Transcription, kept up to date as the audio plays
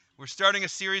We're starting a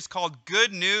series called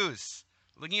Good News,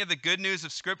 looking at the good news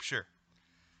of Scripture.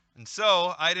 And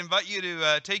so I'd invite you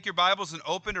to take your Bibles and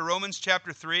open to Romans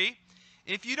chapter 3.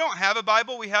 If you don't have a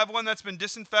Bible, we have one that's been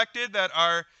disinfected that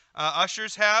our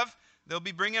ushers have. They'll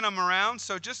be bringing them around,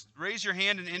 so just raise your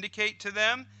hand and indicate to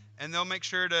them, and they'll make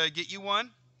sure to get you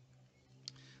one.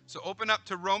 So open up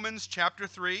to Romans chapter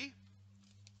 3.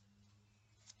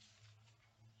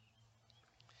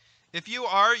 If you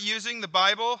are using the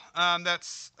Bible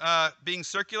that's being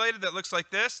circulated that looks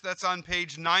like this, that's on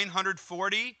page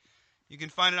 940. You can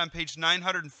find it on page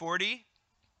 940.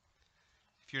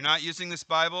 If you're not using this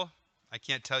Bible, I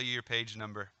can't tell you your page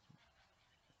number.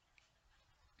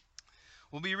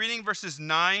 We'll be reading verses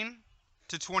 9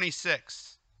 to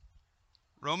 26.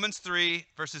 Romans 3,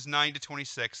 verses 9 to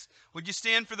 26. Would you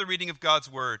stand for the reading of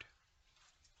God's Word?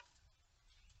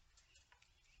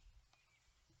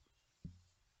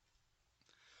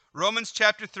 Romans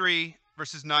chapter 3,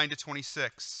 verses 9 to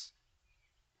 26.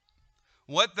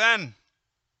 What then?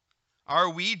 Are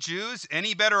we Jews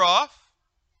any better off?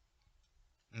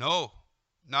 No,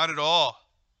 not at all.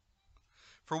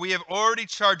 For we have already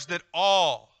charged that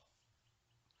all,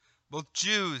 both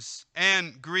Jews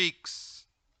and Greeks,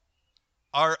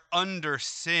 are under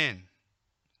sin.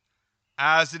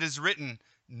 As it is written,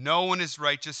 no one is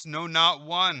righteous, no, not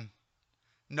one.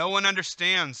 No one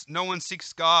understands, no one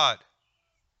seeks God.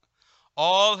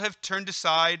 All have turned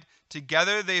aside,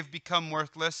 together they have become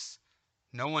worthless.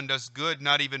 No one does good,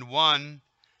 not even one.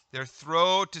 Their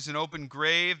throat is an open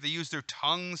grave. They use their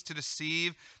tongues to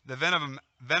deceive. The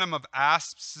venom of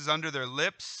asps is under their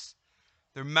lips.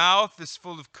 Their mouth is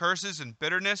full of curses and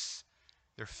bitterness.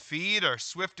 Their feet are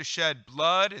swift to shed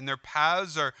blood, and their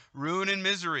paths are ruin and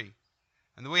misery.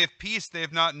 And the way of peace they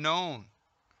have not known.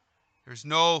 There is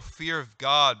no fear of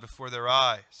God before their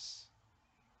eyes.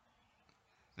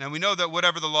 Now we know that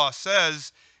whatever the law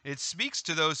says, it speaks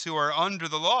to those who are under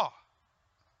the law,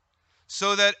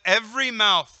 so that every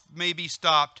mouth may be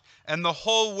stopped and the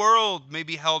whole world may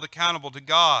be held accountable to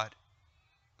God.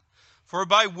 For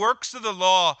by works of the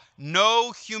law,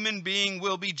 no human being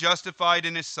will be justified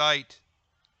in his sight,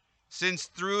 since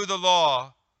through the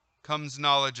law comes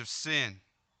knowledge of sin.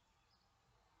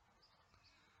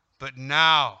 But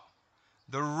now,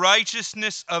 the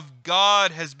righteousness of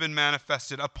God has been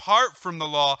manifested apart from the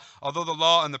law, although the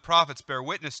law and the prophets bear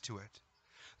witness to it.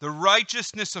 The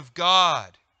righteousness of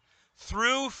God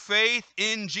through faith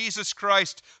in Jesus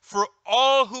Christ for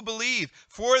all who believe,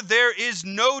 for there is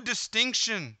no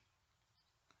distinction.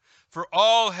 For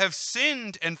all have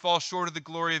sinned and fall short of the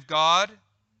glory of God,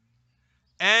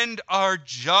 and are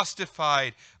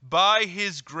justified by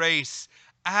his grace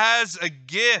as a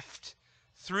gift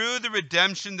through the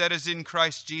redemption that is in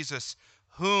Christ Jesus,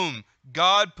 whom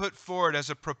God put forward as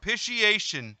a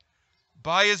propitiation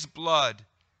by his blood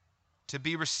to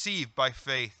be received by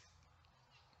faith.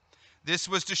 This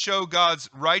was to show God's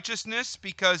righteousness,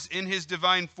 because in his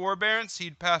divine forbearance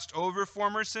he'd passed over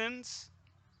former sins.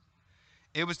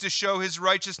 It was to show his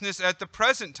righteousness at the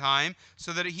present time,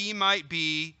 so that he might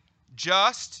be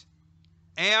just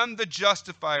and the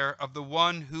justifier of the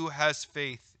one who has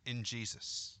faith in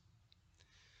Jesus.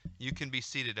 You can be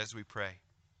seated as we pray.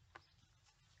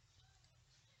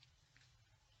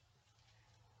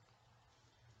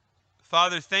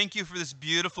 Father, thank you for this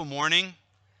beautiful morning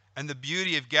and the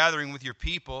beauty of gathering with your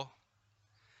people.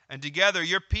 And together,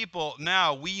 your people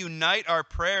now, we unite our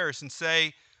prayers and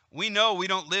say, we know we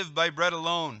don't live by bread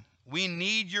alone. We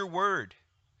need your word.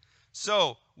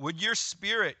 So, would your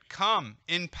Spirit come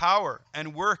in power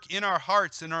and work in our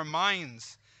hearts and our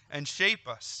minds and shape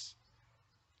us?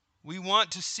 We want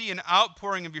to see an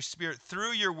outpouring of your Spirit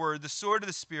through your word, the sword of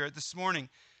the Spirit. This morning,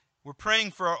 we're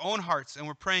praying for our own hearts, and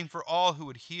we're praying for all who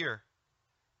would hear.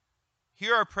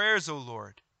 Hear our prayers, O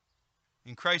Lord.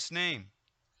 In Christ's name,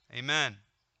 amen.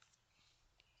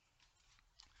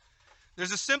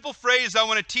 There's a simple phrase I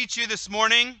want to teach you this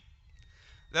morning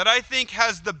that I think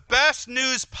has the best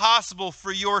news possible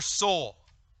for your soul.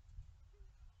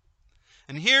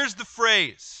 And here's the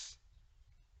phrase: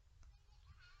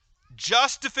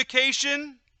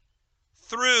 justification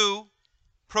through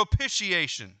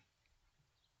propitiation.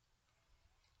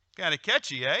 Kind of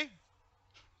catchy, eh?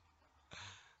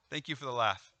 Thank you for the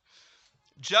laugh.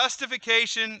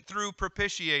 Justification through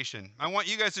propitiation. I want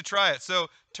you guys to try it. So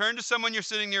turn to someone you're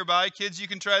sitting nearby. Kids, you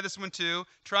can try this one too.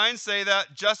 Try and say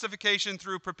that. Justification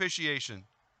through propitiation.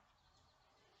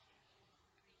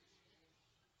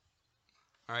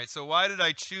 All right, so why did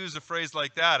I choose a phrase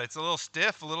like that? It's a little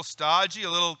stiff, a little stodgy,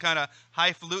 a little kind of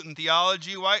highfalutin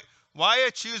theology. Why I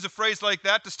choose a phrase like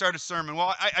that to start a sermon?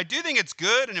 Well, I do think it's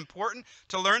good and important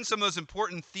to learn some of those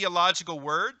important theological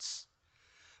words.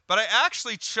 But I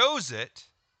actually chose it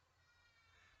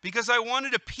because I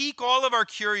wanted to pique all of our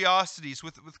curiosities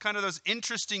with kind of those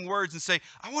interesting words and say,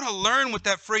 I want to learn what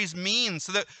that phrase means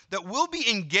so that we'll be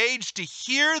engaged to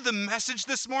hear the message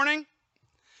this morning.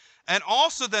 And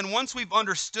also then once we've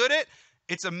understood it,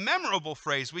 it's a memorable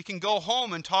phrase. We can go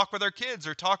home and talk with our kids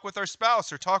or talk with our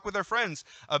spouse or talk with our friends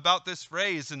about this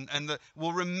phrase, and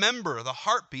we'll remember the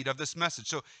heartbeat of this message.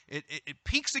 So it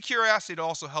piques the curiosity to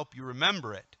also help you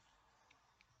remember it.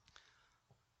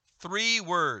 3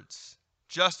 words: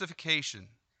 justification,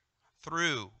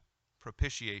 through,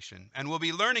 propitiation. And we'll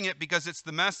be learning it because it's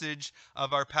the message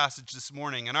of our passage this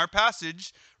morning. And our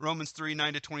passage, Romans 3,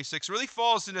 9-26, really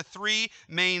falls into 3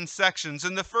 main sections.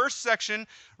 And the first section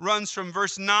runs from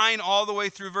verse 9 all the way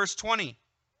through verse 20.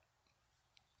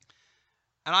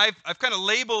 And I've kind of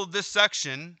labeled this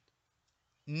section,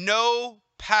 No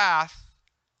Path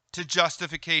to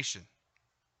Justification.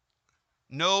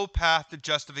 No path to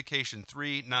justification,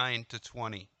 3,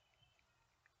 9-20.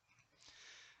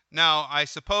 Now, I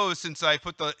suppose since I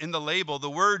put in the label the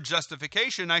word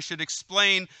justification, I should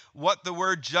explain what the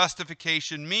word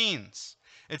justification means.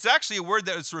 It's actually a word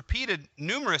that is repeated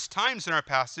numerous times in our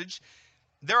passage.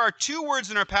 There are 2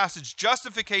 words in our passage,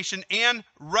 justification and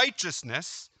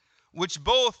righteousness, which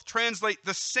both translate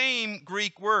the same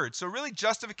Greek word. So really,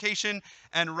 justification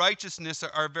and righteousness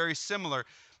are very similar.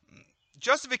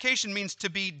 Justification means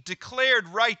to be declared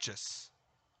righteous.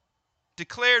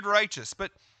 Declared righteous.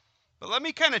 But let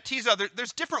me kind of tease out,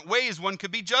 there's different ways one could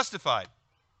be justified.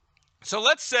 So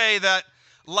let's say that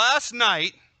last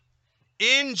night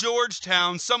in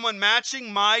Georgetown, someone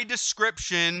matching my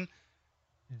description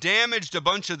damaged a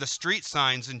bunch of the street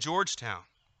signs in Georgetown.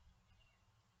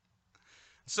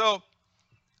 So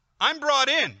I'm brought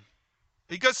in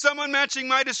because someone matching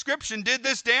my description did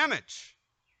this damage.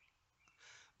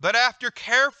 But after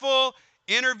careful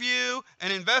interview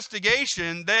and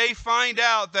investigation, they find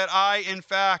out that I, in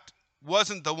fact,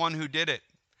 wasn't the one who did it.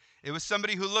 It was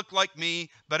somebody who looked like me,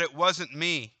 but it wasn't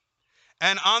me.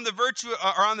 And on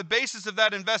the basis of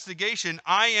that investigation,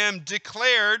 I am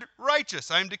declared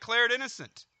righteous. I am declared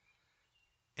innocent.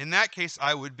 In that case,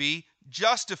 I would be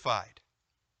justified.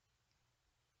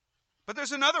 But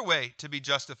there's another way to be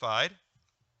justified.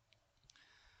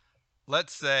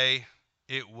 Let's say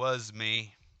it was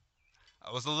me.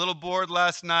 I was a little bored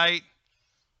last night.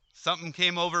 Something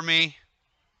came over me,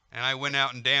 and I went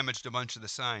out and damaged a bunch of the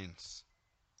signs.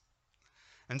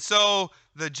 And so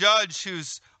the judge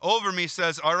who's over me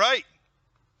says, all right,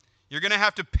 you're going to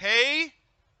have to pay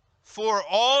for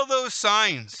all those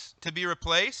signs to be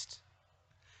replaced.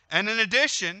 And in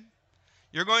addition,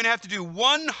 you're going to have to do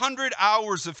 100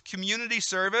 hours of community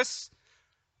service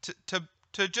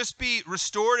to just be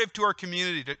restorative to our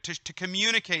community, to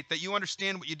communicate that you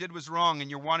understand what you did was wrong and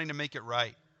you're wanting to make it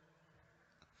right.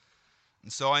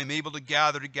 And so I'm able to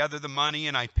gather together the money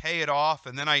and I pay it off,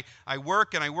 and then I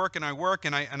work and I work and I work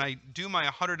and I do my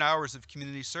 100 hours of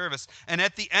community service. And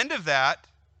at the end of that,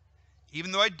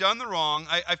 even though I'd done the wrong,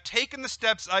 I've taken the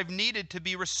steps I've needed to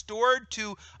be restored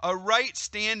to a right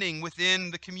standing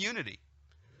within the community.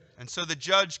 And so the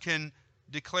judge can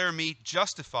declare me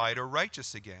justified or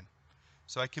righteous again.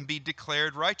 So I can be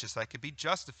declared righteous. I can be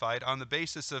justified on the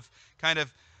basis of kind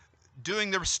of doing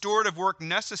the restorative work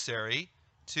necessary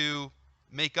to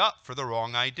make up for the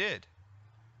wrong I did.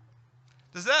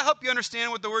 Does that help you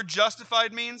understand what the word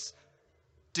justified means?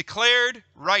 Declared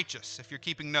righteous, if you're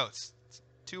keeping notes. It's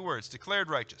 2 words, declared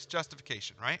righteous,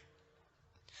 justification, right?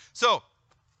 So,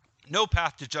 no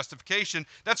path to justification.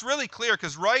 That's really clear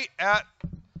because right at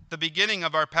the beginning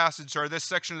of our passage, or this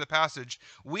section of the passage,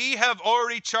 we have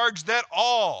already charged that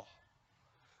all,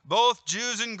 both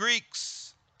Jews and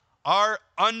Greeks, are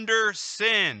under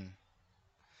sin.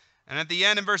 And at the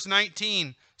end in verse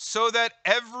 19, so that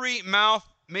every mouth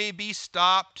may be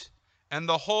stopped and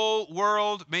the whole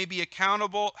world may be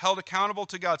held accountable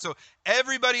to God. So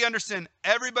everybody under sin,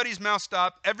 everybody's mouth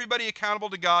stopped, everybody accountable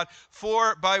to God,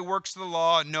 for by works of the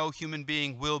law no human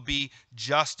being will be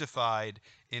justified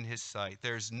in his sight.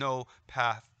 There's no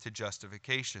path to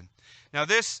justification. Now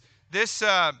this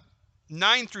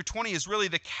 9 through 20 is really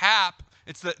the cap.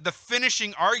 It's the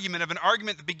finishing argument of an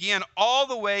argument that began all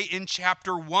the way in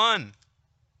chapter 1.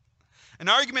 An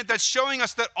argument that's showing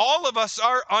us that all of us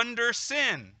are under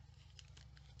sin.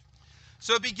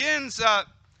 So it begins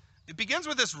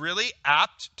with this really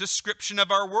apt description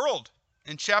of our world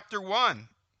in chapter 1,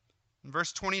 in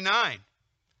verse 29.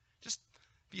 Just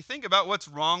if you think about what's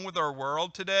wrong with our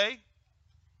world today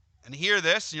and hear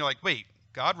this, and you're like, wait,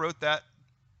 God wrote that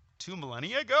 2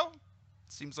 millennia ago?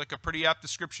 Seems like a pretty apt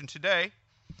description today.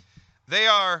 They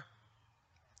are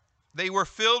They were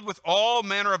filled with all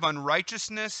manner of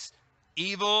unrighteousness,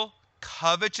 evil,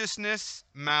 covetousness,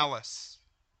 malice.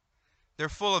 They're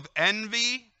full of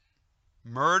envy,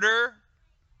 murder,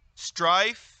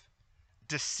 strife,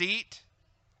 deceit,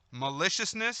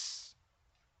 maliciousness.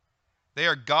 They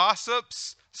are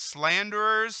gossips,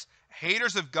 slanderers,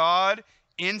 haters of God,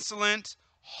 insolent,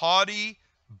 haughty,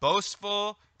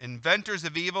 boastful, inventors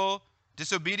of evil,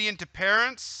 disobedient to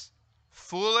parents,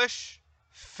 foolish,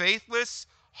 faithless,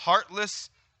 heartless,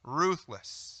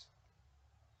 ruthless.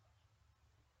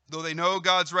 Though they know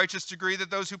God's righteous decree that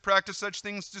those who practice such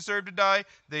things deserve to die,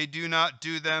 they do not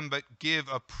do them, but give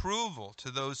approval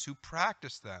to those who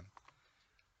practice them.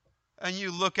 And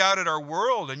you look out at our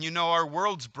world, and you know our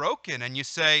world's broken, and you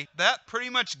say, that pretty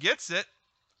much gets it.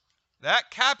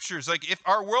 That captures, like if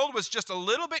our world was just a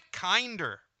little bit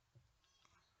kinder,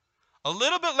 a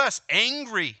little bit less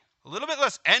angry, a little bit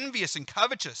less envious and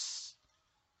covetous,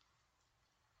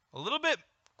 a little bit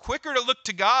quicker to look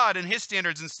to God and his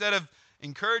standards instead of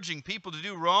encouraging people to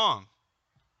do wrong,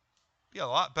 it'd be a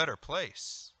lot better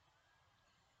place.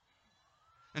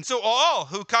 And so all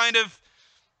who kind of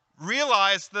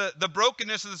realize the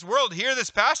brokenness of this world hear this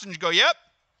passage and go, yep,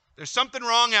 there's something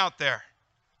wrong out there.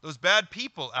 Those bad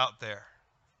people out there.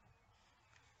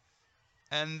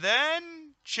 And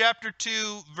then chapter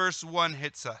 2, verse 1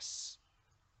 hits us.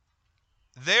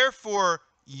 Therefore,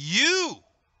 you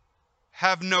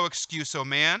have no excuse, O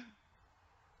man,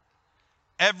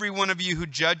 every one of you who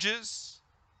judges.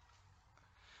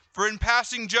 For in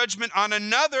passing judgment on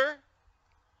another,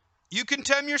 you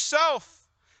condemn yourself,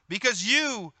 because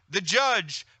you, the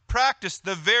judge, practice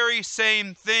the very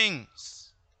same things.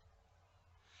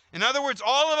 In other words,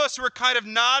 all of us were kind of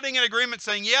nodding in agreement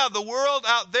saying, yeah, the world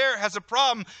out there has a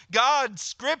problem. God's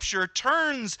scripture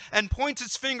turns and points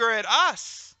its finger at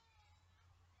us.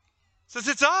 Says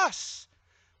it's us.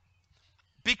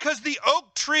 Because the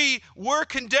oak tree we're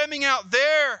condemning out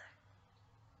there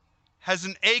has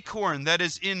an acorn that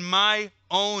is in my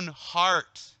own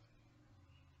heart.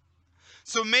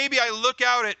 So maybe I look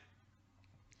out at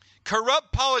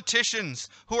corrupt politicians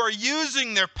who are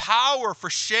using their power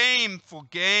for shameful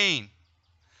gain,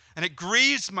 and it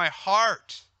grieves my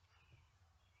heart.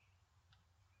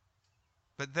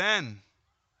 But then,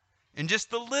 in just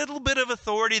the little bit of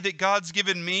authority that God's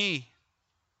given me,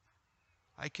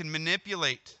 I can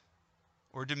manipulate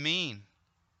or demean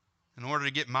in order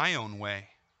to get my own way.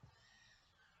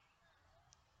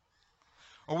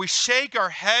 Or we shake our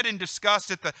head in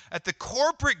disgust at the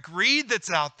corporate greed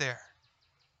that's out there.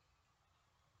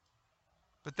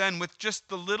 But then with just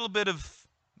the little bit of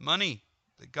money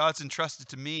that God's entrusted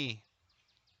to me,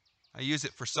 I use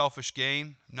it for selfish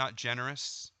gain. I'm not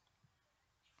generous.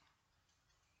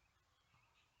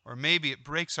 Or maybe it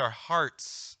breaks our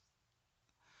hearts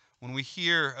when we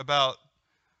hear about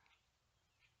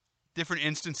different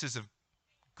instances of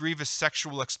grievous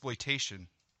sexual exploitation.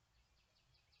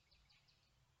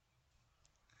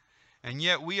 And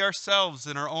yet we ourselves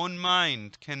in our own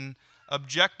mind can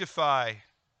objectify,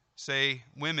 say,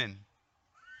 women,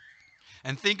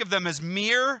 and think of them as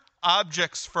mere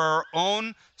objects for our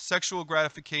own sexual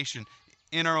gratification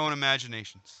in our own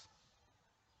imaginations.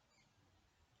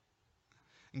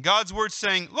 And God's word's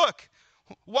saying, look,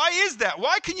 why is that?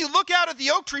 Why can you look out at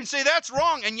the oak tree and say that's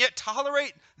wrong and yet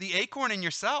tolerate the acorn in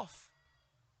yourself?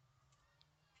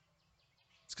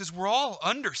 It's because we're all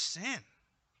under sin.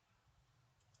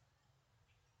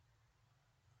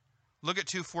 Look at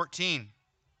 2:14.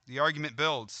 The argument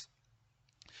builds.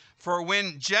 For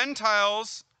when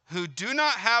Gentiles who do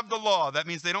not have the law, that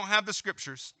means they don't have the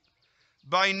scriptures,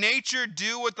 by nature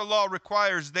do what the law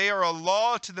requires, they are a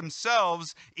law to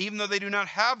themselves, even though they do not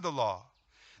have the law.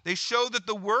 They show that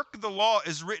the work of the law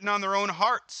is written on their own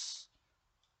hearts,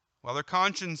 while their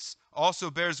conscience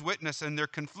also bears witness, and their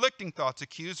conflicting thoughts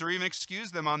accuse or even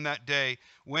excuse them on that day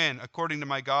when, according to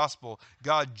my gospel,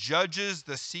 God judges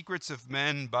the secrets of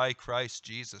men by Christ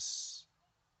Jesus.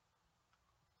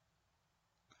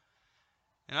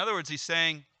 In other words, he's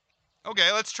saying,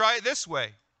 okay, let's try it this way.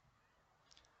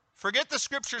 Forget the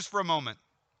scriptures for a moment.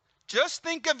 Just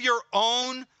think of your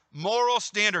own moral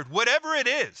standard, whatever it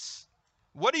is.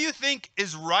 What do you think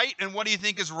is right and what do you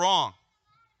think is wrong?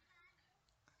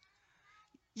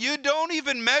 You don't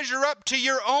even measure up to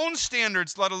your own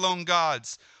standards, let alone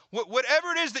God's.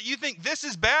 Whatever it is that you think this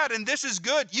is bad and this is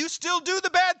good, you still do the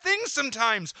bad things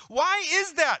sometimes. Why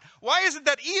is that? Why is it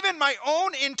that even my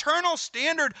own internal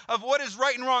standard of what is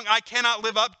right and wrong, I cannot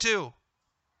live up to?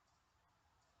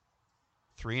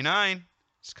 3:9.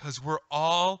 It's because we're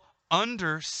all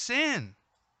under sin.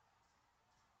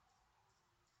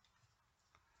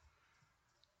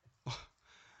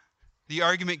 the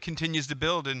argument continues to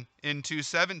build in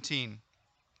 2:17.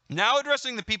 Now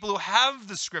addressing the people who have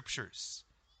the scriptures.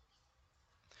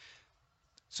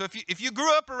 So if you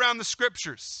grew up around the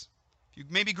scriptures, if you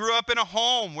maybe grew up in a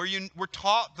home where you were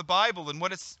taught the Bible and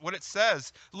what it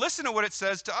says, listen to what it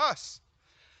says to us.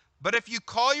 But if you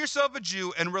call yourself a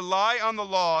Jew and rely on the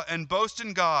law and boast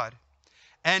in God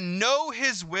and know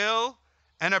his will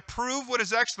and approve what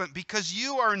is excellent because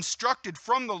you are instructed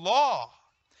from the law,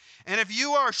 and if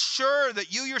you are sure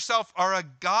that you yourself are a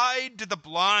guide to the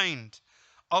blind,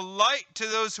 a light to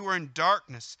those who are in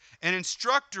darkness, an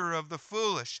instructor of the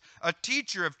foolish, a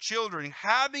teacher of children,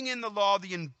 having in the law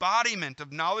the embodiment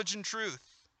of knowledge and truth.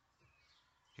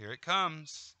 Here it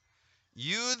comes.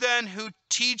 You then who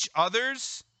teach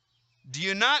others, do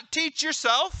you not teach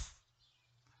yourself?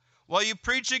 While you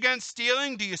preach against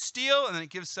stealing, do you steal? And then it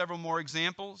gives several more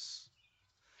examples.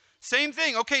 Same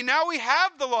thing. Okay, now we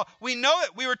have the law. We know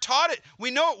it. We were taught it.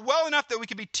 We know it well enough that we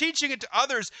can be teaching it to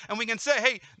others, and we can say,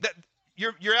 hey, that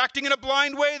you're acting in a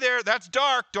blind way there. That's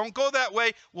dark. Don't go that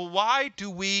way. Well, why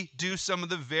do we do some of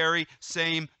the very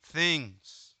same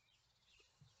things?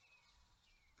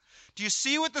 Do you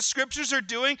see what the scriptures are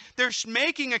doing? They're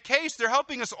making a case. They're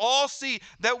helping us all see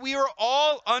that we are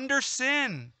all under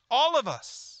sin. All of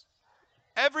us.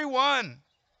 Everyone.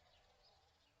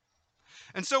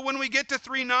 And so when we get to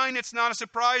 3:9, it's not a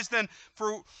surprise then.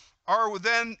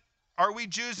 Are we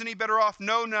Jews any better off?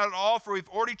 No, not at all, for we've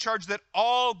already charged that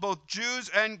all, both Jews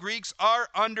and Greeks, are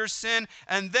under sin.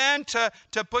 And then to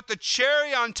put the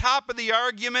cherry on top of the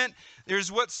argument,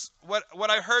 there's what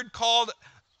I heard called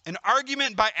an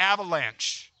argument by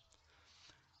avalanche.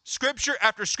 Scripture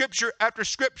after scripture after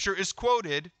scripture is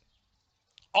quoted,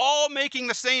 all making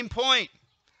the same point.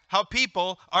 How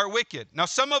people are wicked. Now,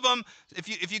 some of them,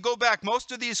 if you go back,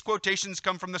 most of these quotations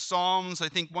come from the Psalms. I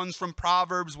think one's from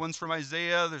Proverbs, one's from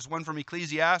Isaiah, there's one from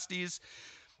Ecclesiastes.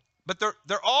 But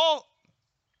they're all,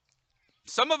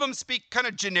 some of them speak kind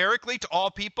of generically to all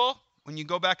people when you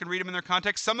go back and read them in their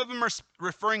context. Some of them are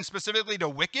referring specifically to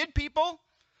wicked people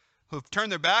who've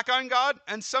turned their back on God,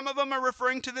 and some of them are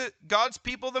referring to God's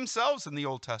people themselves in the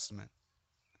Old Testament.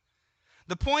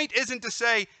 The point isn't to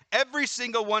say every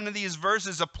single one of these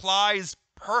verses applies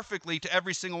perfectly to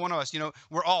every single one of us. You know,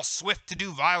 we're all swift to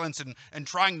do violence and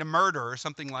trying to murder or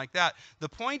something like that. The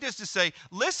point is to say,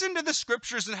 listen to the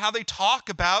scriptures and how they talk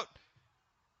about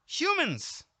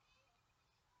humans.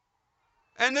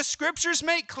 And the scriptures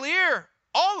make clear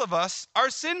all of us are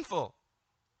sinful.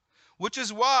 Which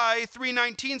is why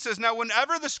 3:19 says, now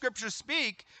whenever the scriptures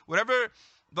speak, whatever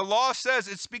the law says,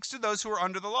 it speaks to those who are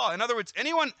under the law. In other words,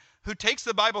 anyone who takes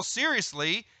the Bible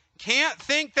seriously can't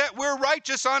think that we're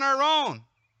righteous on our own,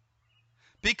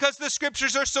 because the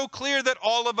scriptures are so clear that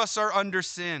all of us are under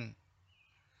sin.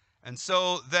 And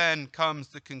so then comes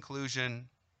the conclusion,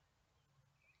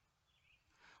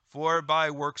 for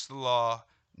by works of the law,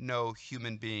 no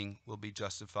human being will be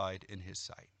justified in his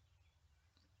sight.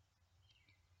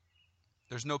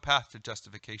 There's no path to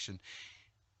justification.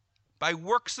 By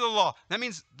works of the law. That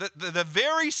means the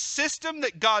very system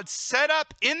that God set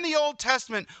up in the Old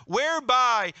Testament,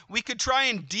 whereby we could try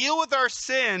and deal with our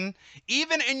sin,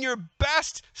 even in your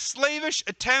best slavish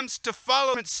attempts to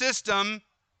follow its system,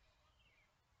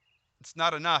 it's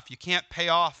not enough. You can't pay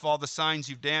off all the signs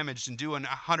you've damaged and do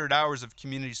 100 hours of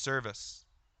community service.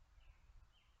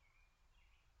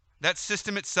 That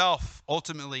system itself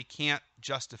ultimately can't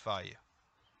justify you.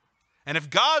 And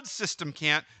if God's system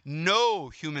can't, no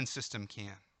human system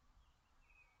can.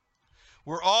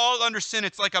 We're all under sin.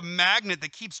 It's like a magnet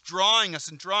that keeps drawing us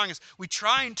and drawing us. We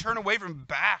try and turn away from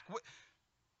back.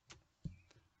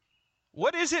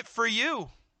 What is it for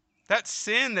you? That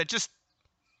sin that just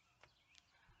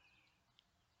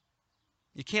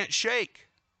you can't shake.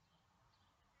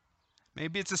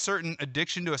 Maybe it's a certain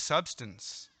addiction to a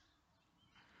substance.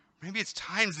 Maybe it's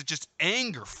times that just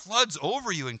anger floods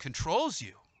over you and controls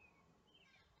you.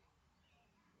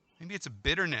 Maybe it's a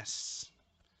bitterness,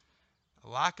 a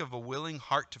lack of a willing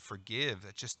heart to forgive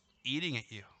that's just eating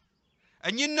at you.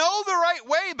 And you know the right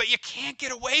way, but you can't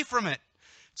get away from it.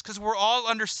 It's because we're all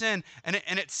under sin. And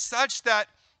it's such that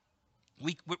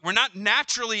we're not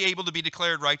naturally able to be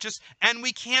declared righteous, and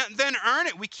we can't then earn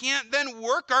it. We can't then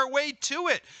work our way to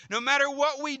it. No matter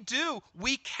what we do,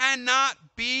 we cannot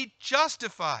be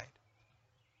justified.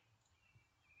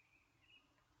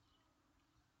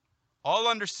 All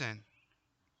under sin.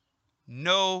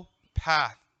 No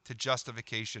path to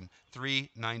justification.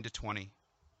 3:9-20.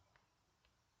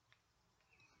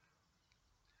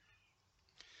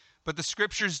 But the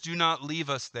scriptures do not leave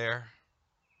us there.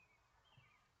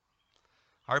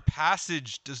 Our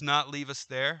passage does not leave us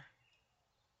there.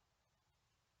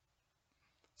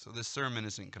 So this sermon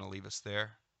isn't going to leave us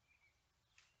there.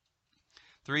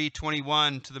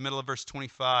 3:21 to the middle of verse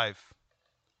 25.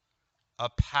 A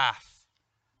path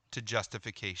to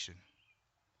justification.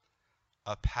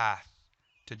 A path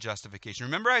to justification.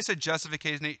 Remember I said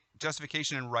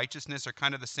justification and righteousness are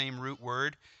kind of the same root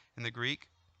word in the Greek?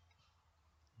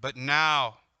 But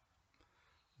now,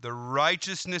 the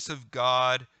righteousness of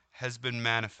God has been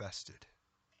manifested.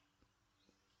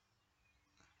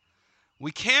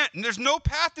 We can't, and there's no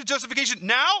path to justification.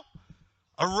 Now,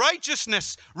 a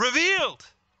righteousness revealed.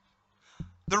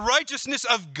 The righteousness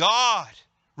of God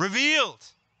revealed.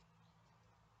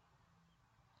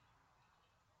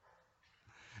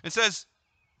 It says,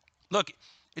 look,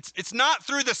 it's not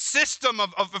through the system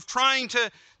of trying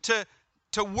to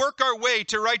work our way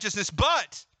to righteousness,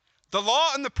 but the law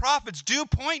and the prophets do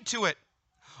point to it.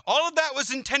 All of that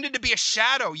was intended to be a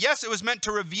shadow. Yes, it was meant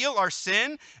to reveal our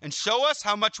sin and show us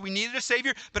how much we needed a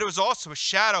Savior, but it was also a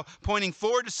shadow pointing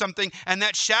forward to something, and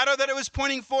that shadow that it was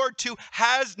pointing forward to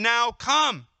has now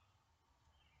come.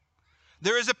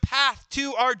 There is a path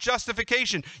to our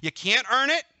justification. You can't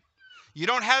earn it. You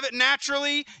don't have it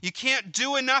naturally. You can't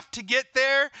do enough to get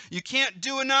there. You can't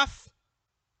do enough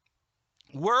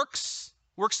works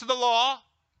to the law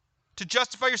to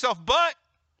justify yourself. But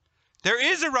there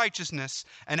is a righteousness.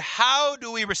 And how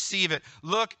do we receive it?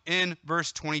 Look in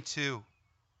verse 22.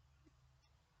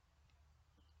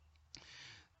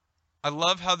 I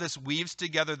love how this weaves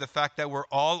together the fact that we're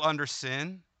all under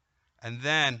sin and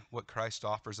then what Christ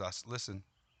offers us. Listen.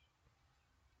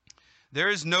 There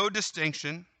is no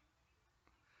distinction.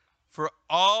 For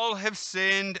all have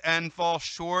sinned and fall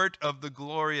short of the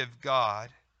glory of God,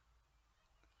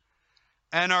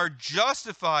 and are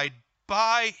justified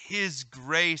by his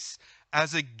grace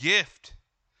as a gift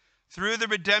through the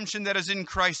redemption that is in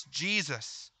Christ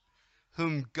Jesus,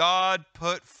 whom God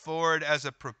put forward as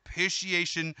a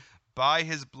propitiation by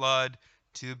his blood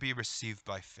to be received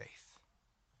by faith.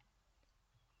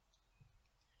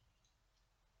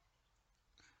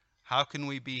 How can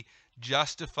we be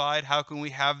justified? How can we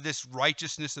have this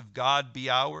righteousness of God be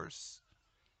ours?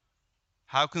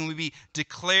 How can we be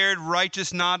declared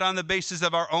righteous not on the basis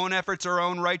of our own efforts, our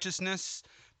own righteousness,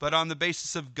 but on the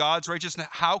basis of God's righteousness?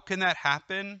 How can that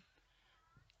happen?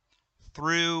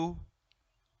 Through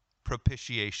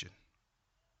propitiation.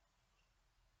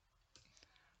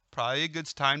 Probably a good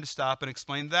time to stop and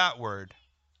explain that word.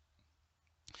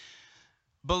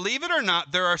 Believe it or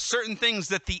not, there are certain things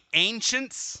that the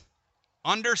ancients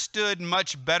understood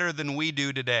much better than we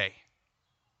do today.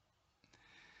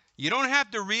 You don't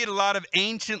have to read a lot of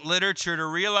ancient literature to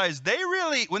realize they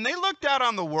really, when they looked out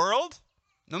on the world,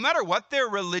 no matter what their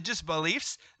religious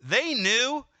beliefs, they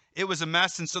knew it was a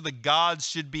mess, and so the gods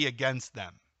should be against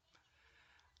them.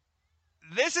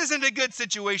 This isn't a good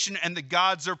situation, and the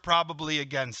gods are probably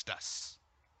against us.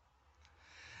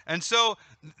 And so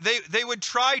they would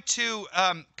try to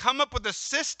come up with a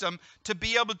system to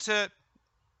be able to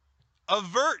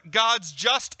avert God's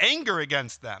just anger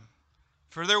against them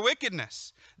for their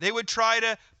wickedness. They would try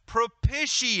to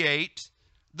propitiate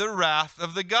the wrath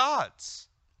of the gods.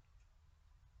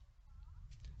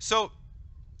 So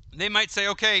they might say,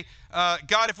 okay,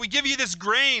 God, if we give you this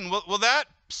grain, will that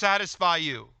satisfy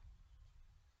you?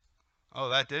 Oh,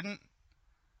 that didn't?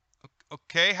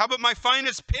 Okay, how about my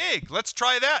finest pig? Let's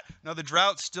try that. No, the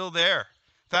drought's still there.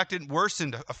 In fact, it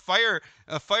worsened. The fire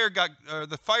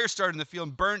started in the field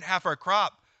and burned half our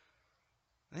crop.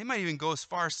 They might even go as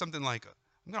far as something like,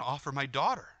 I'm going to offer my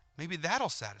daughter. Maybe that'll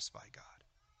satisfy God.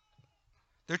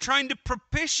 They're trying to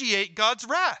propitiate God's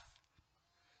wrath.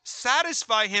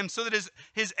 Satisfy him so that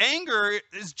his anger,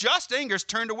 his just anger is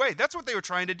turned away. That's what they were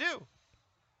trying to do.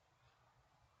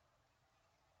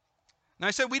 And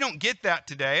I said we don't get that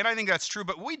today, and I think that's true,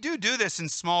 but we do this in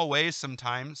small ways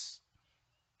sometimes.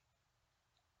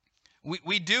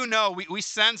 We do know, we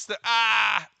sense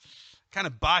that, kind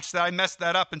of botched that, I messed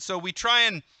that up. And so we try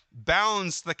and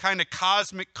balance the kind of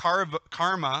cosmic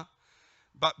karma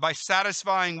by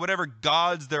satisfying whatever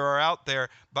gods there are out there,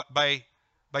 but by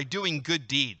doing good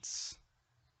deeds,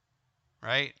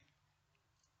 right?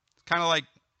 It's kind of like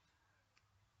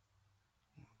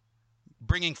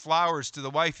bringing flowers to the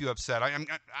wife you upset.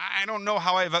 I don't know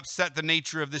how I've upset the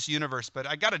nature of this universe, but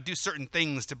I got to do certain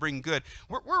things to bring good.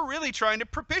 We're really trying to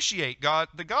propitiate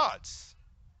the gods.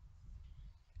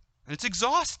 And it's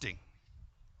exhausting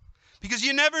because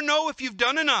you never know if you've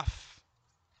done enough.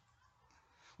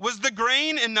 Was the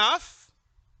grain enough?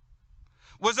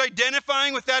 Was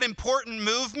identifying with that important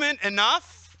movement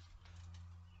enough?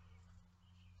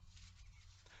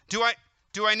 Do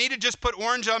Do I need to just put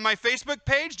orange on my Facebook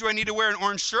page? Do I need to wear an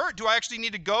orange shirt? Do I actually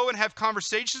need to go and have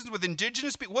conversations with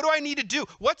indigenous people? What do I need to do?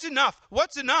 What's enough?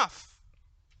 What's enough?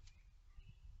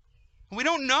 We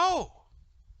don't know.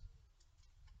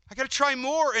 I got to try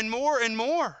more and more and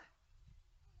more.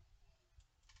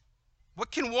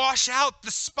 What can wash out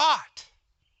the spot?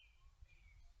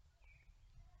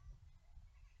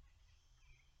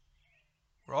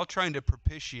 We're all trying to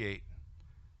propitiate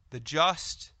the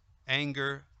just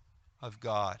anger of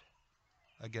God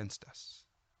against us.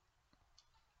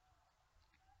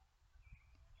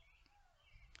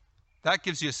 That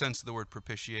gives you a sense of the word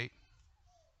propitiate.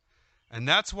 And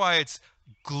that's why it's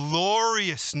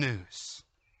glorious news.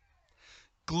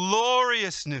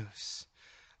 Glorious news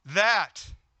that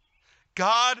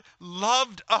God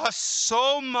loved us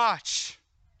so much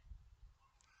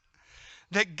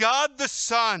that God the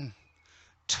Son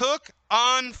took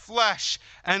on flesh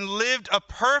and lived a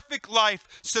perfect life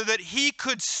so that he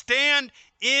could stand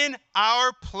in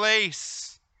our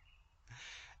place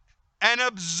and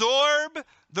absorb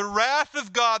the wrath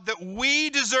of God that we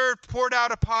deserved poured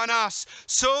out upon us,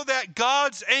 so that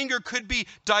God's anger could be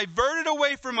diverted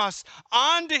away from us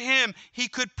onto him. He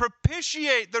could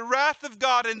propitiate the wrath of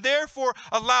God and therefore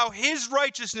allow his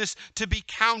righteousness to be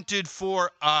counted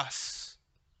for us.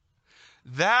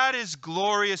 That is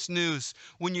glorious news.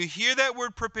 When you hear that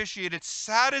word propitiate, it's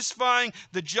satisfying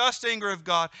the just anger of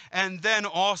God and then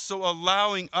also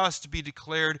allowing us to be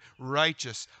declared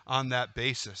righteous on that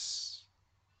basis.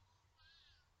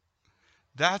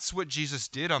 That's what Jesus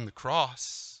did on the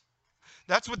cross.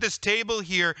 That's what this table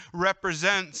here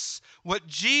represents. What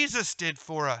Jesus did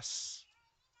for us.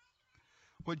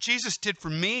 What Jesus did for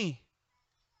me.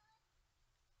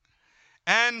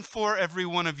 And for every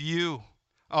one of you.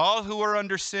 All who are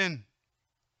under sin.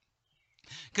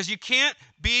 Because you can't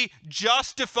be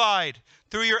justified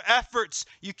through your efforts.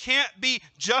 You can't be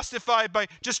justified by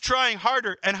just trying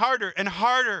harder and harder and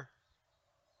harder.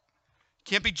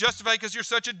 Can't be justified because you're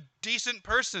such a decent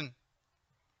person.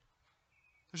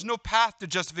 There's no path to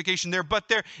justification there, but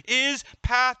there is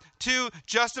path to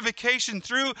justification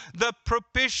through the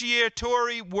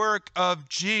propitiatory work of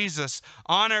Jesus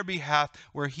on our behalf,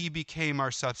 where he became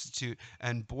our substitute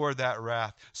and bore that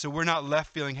wrath. So we're not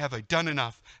left feeling, have I done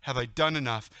enough? Have I done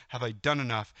enough? Have I done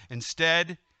enough?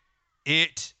 Instead,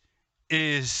 it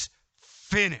is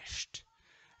finished.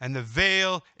 And the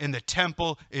veil in the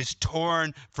temple is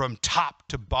torn from top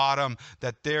to bottom,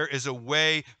 that there is a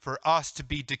way for us to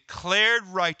be declared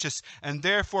righteous and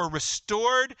therefore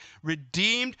restored,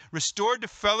 redeemed, restored to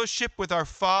fellowship with our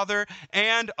Father,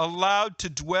 and allowed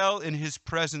to dwell in his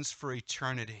presence for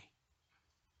eternity.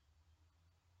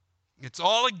 It's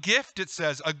all a gift, it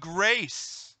says, a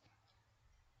grace.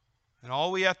 And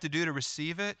all we have to do to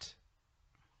receive it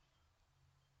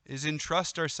is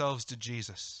entrust ourselves to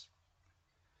Jesus.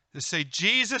 To say,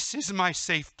 Jesus is my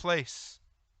safe place.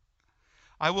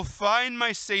 I will find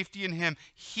my safety in him.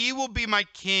 He will be my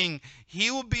king.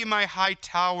 He will be my high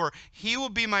tower. He will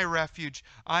be my refuge.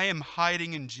 I am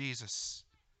hiding in Jesus.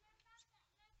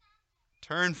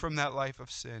 Turn from that life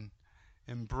of sin.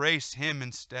 Embrace him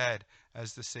instead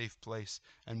as the safe place.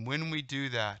 And when we do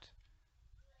that,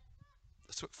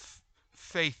 that's what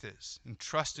faith is,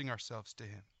 entrusting ourselves to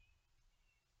him.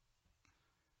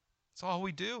 That's all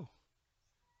we do.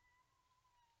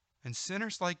 And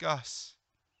sinners like us,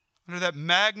 under that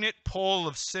magnet pole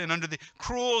of sin, under the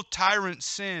cruel tyrant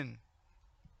sin,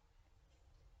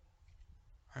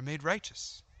 are made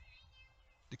righteous,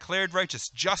 declared righteous,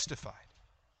 justified.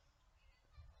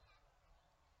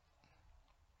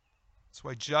 That's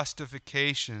why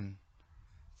justification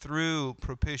through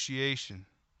propitiation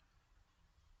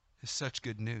is such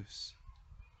good news.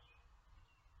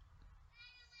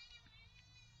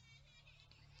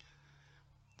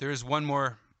 There is one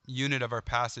more unit of our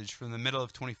passage from the middle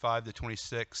of 25 to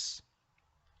 26.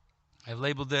 I've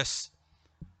labeled this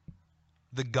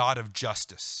the God of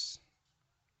justice.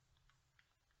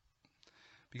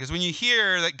 Because when you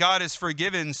hear that God has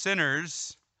forgiven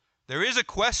sinners, there is a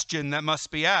question that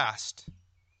must be asked.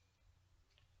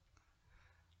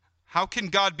 How can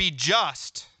God be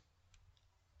just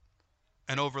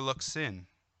and overlook sin?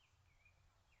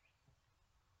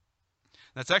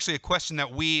 That's actually a question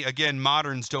that we, again,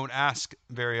 moderns don't ask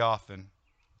very often.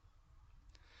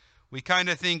 We kind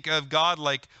of think of God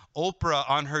like Oprah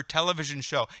on her television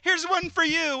show. Here's one for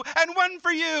you, and one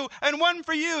for you, and one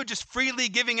for you, just freely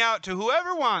giving out to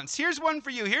whoever wants. Here's one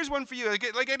for you, here's one for you. Like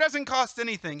it doesn't cost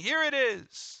anything. Here it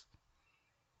is.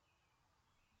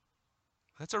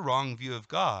 That's a wrong view of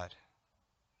God.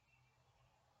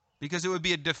 Because it would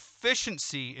be a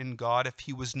deficiency in God if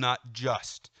he was not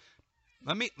just.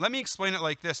 Let me explain it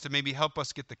like this to maybe help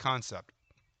us get the concept.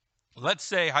 Let's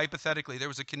say, hypothetically, there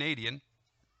was a Canadian,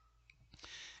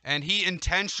 and he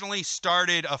intentionally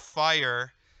started a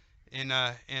fire in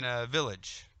a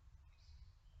village,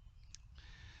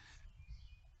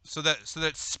 so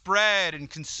that spread and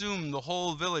consumed the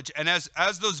whole village. And as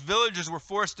those villagers were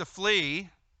forced to flee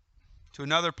to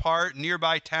another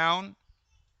nearby town,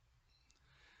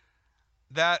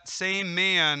 that same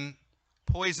man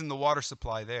poisoned the water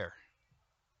supply there.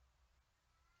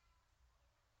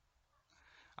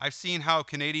 I've seen how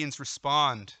Canadians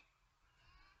respond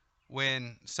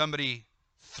when somebody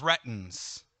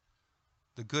threatens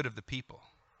the good of the people.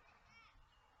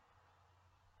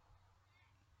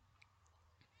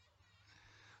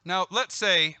 Now, let's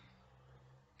say,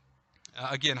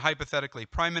 again, hypothetically,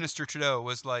 Prime Minister Trudeau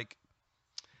was like,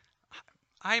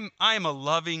 I'm a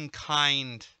loving,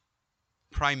 kind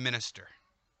Prime Minister,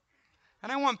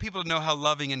 and I want people to know how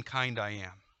loving and kind I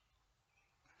am.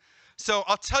 So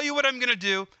I'll tell you what I'm going to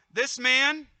do. This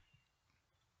man,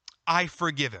 I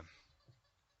forgive him.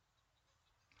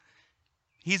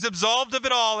 He's absolved of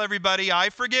it all, everybody.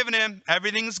 I've forgiven him.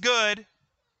 Everything's good.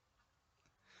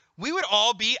 We would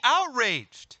all be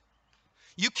outraged.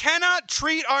 You cannot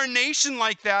treat our nation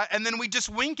like that and then we just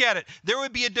wink at it. There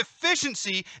would be a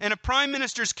deficiency in a prime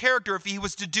minister's character if he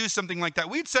was to do something like that.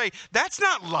 We'd say, that's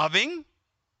not loving.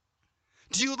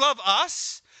 Do you love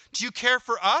us? Do you care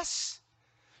for us?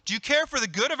 Do you care for the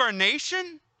good of our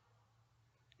nation?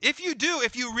 If you do,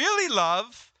 if you really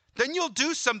love, then you'll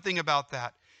do something about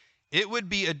that. It would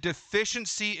be a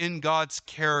deficiency in God's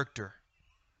character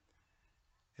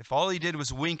if all he did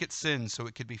was wink at sin so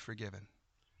it could be forgiven.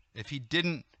 If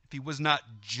he was not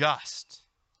just.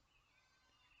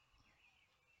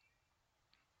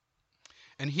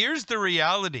 And here's the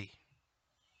reality.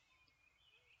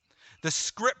 The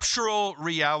scriptural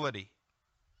reality.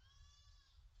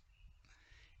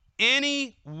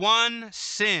 Any one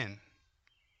sin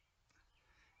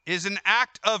is an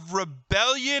act of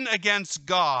rebellion against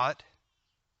God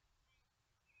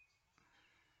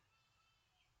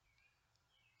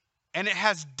and it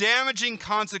has damaging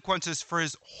consequences for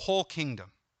his whole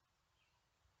kingdom.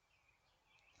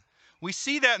 We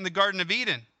see that in the Garden of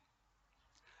Eden.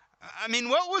 I mean,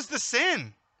 what was the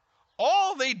sin?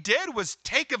 All they did was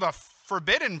take of a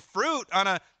forbidden fruit on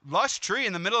a lush tree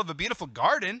in the middle of a beautiful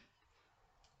garden.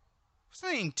 It's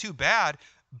nothing too bad,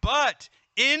 but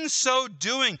in so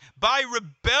doing, by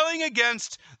rebelling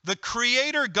against the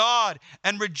Creator God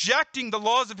and rejecting the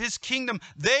laws of his kingdom,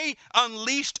 they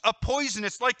unleashed a poison.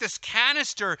 It's like this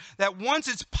canister that once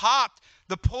it's popped,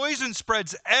 the poison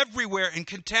spreads everywhere and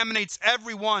contaminates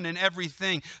everyone and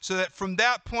everything, so that from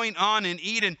that point on in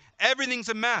Eden, everything's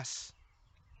a mess.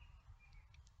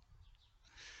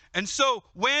 And so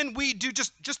when we do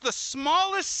just the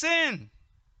smallest sin,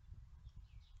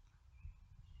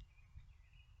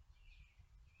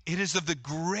 it is of the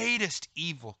greatest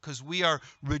evil because we are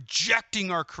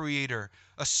rejecting our Creator,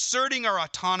 asserting our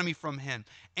autonomy from him.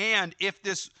 And if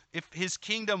his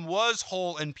kingdom was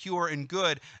whole and pure and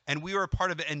good, and we were a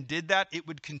part of it and did that, it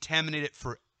would contaminate it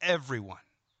for everyone.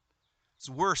 It's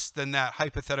worse than that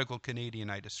hypothetical Canadian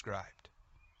I described.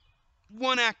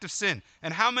 One act of sin.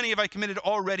 And how many have I committed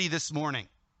already this morning?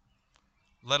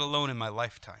 Let alone in my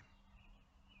lifetime.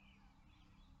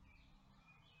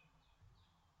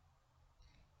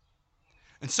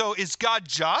 And so is God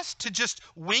just to just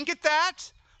wink at that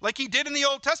like he did in the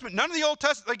Old Testament? None of the Old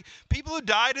Testament, like people who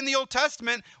died in the Old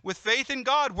Testament with faith in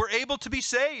God were able to be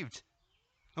saved.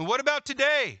 And what about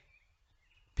today?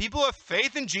 People of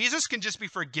faith in Jesus can just be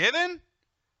forgiven?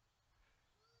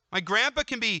 My grandpa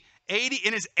can be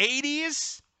in his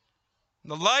 80s.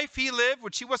 The life he lived,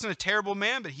 which he wasn't a terrible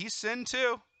man, but he sinned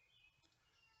too.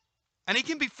 And he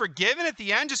can be forgiven at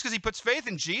the end just because he puts faith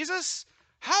in Jesus?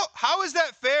 How is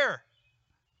that fair?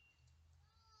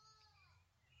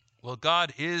 Well,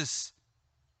 God is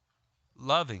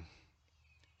loving.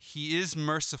 He is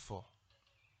merciful.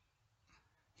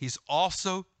 He's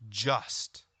also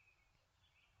just.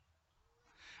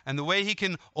 And the way he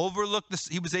can overlook this,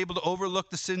 he was able to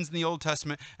overlook the sins in the Old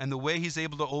Testament, and the way he's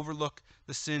able to overlook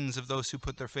the sins of those who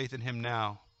put their faith in him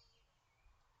now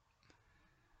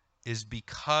is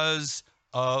because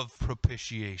of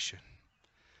propitiation.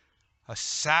 A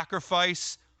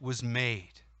sacrifice was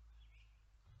made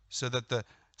so that the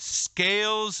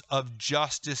scales of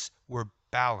justice were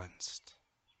balanced.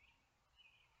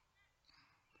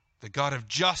 The God of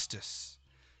justice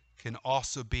can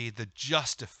also be the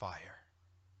justifier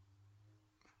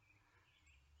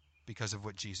because of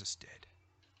what Jesus did.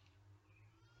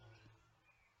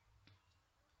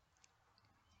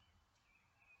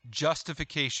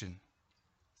 Justification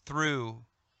through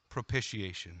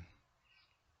propitiation.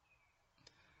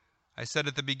 I said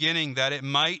at the beginning that it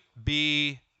might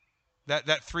be,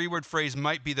 that three-word phrase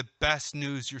might be the best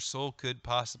news your soul could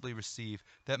possibly receive,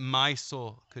 that my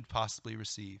soul could possibly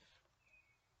receive.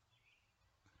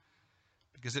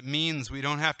 Because it means we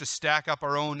don't have to stack up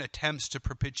our own attempts to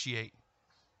propitiate.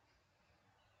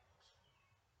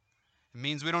 It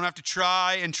means we don't have to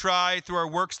try through our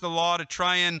works of the law to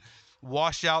try and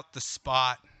wash out the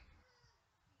spot.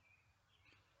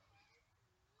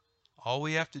 All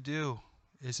we have to do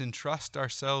is entrust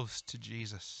ourselves to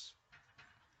Jesus.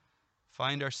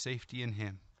 Find our safety in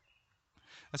him.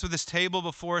 That's what this table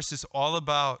before us is all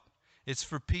about. It's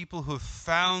for people who have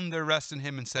found their rest in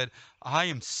him and said, I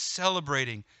am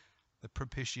celebrating the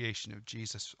propitiation of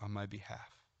Jesus on my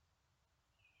behalf.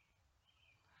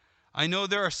 I know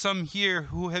there are some here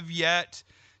who have yet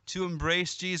to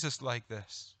embrace Jesus like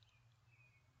this.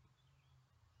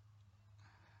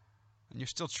 And you're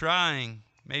still trying.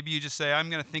 Maybe you just say, I'm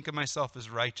going to think of myself as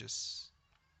righteous.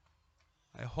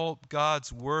 I hope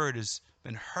God's word has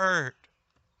been heard.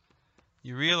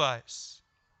 You realize,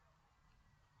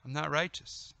 I'm not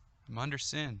righteous. I'm under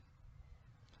sin.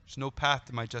 There's no path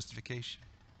to my justification.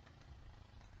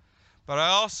 But I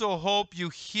also hope you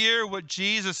hear what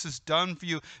Jesus has done for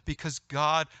you, because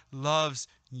God loves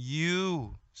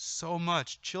you so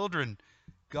much. Children,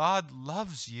 God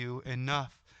loves you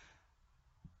enough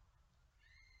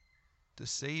to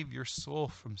save your soul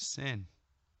from sin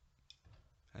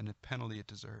and the penalty it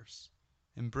deserves.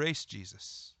 Embrace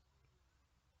Jesus.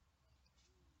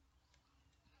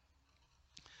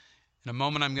 In a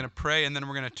moment I'm going to pray, and then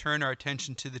we're going to turn our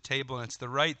attention to the table, and it's the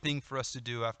right thing for us to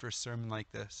do after a sermon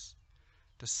like this,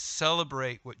 to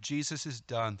celebrate what Jesus has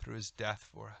done through his death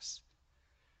for us.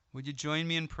 Would you join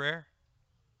me in prayer?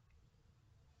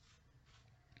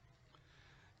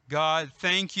 God,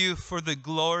 thank you for the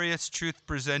glorious truth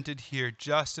presented here,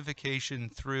 justification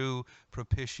through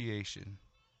propitiation.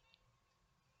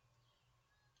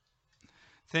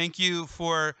 Thank you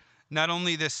for not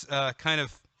only this kind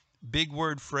of big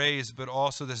word phrase, but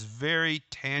also this very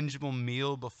tangible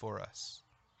meal before us.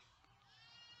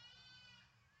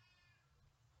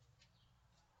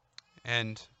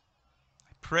 And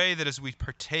I pray that as we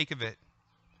partake of it,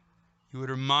 you would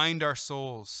remind our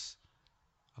souls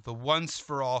of the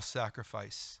once-for-all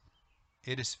sacrifice.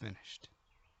 It is finished.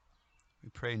 We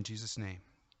pray in Jesus' name.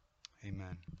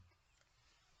 Amen.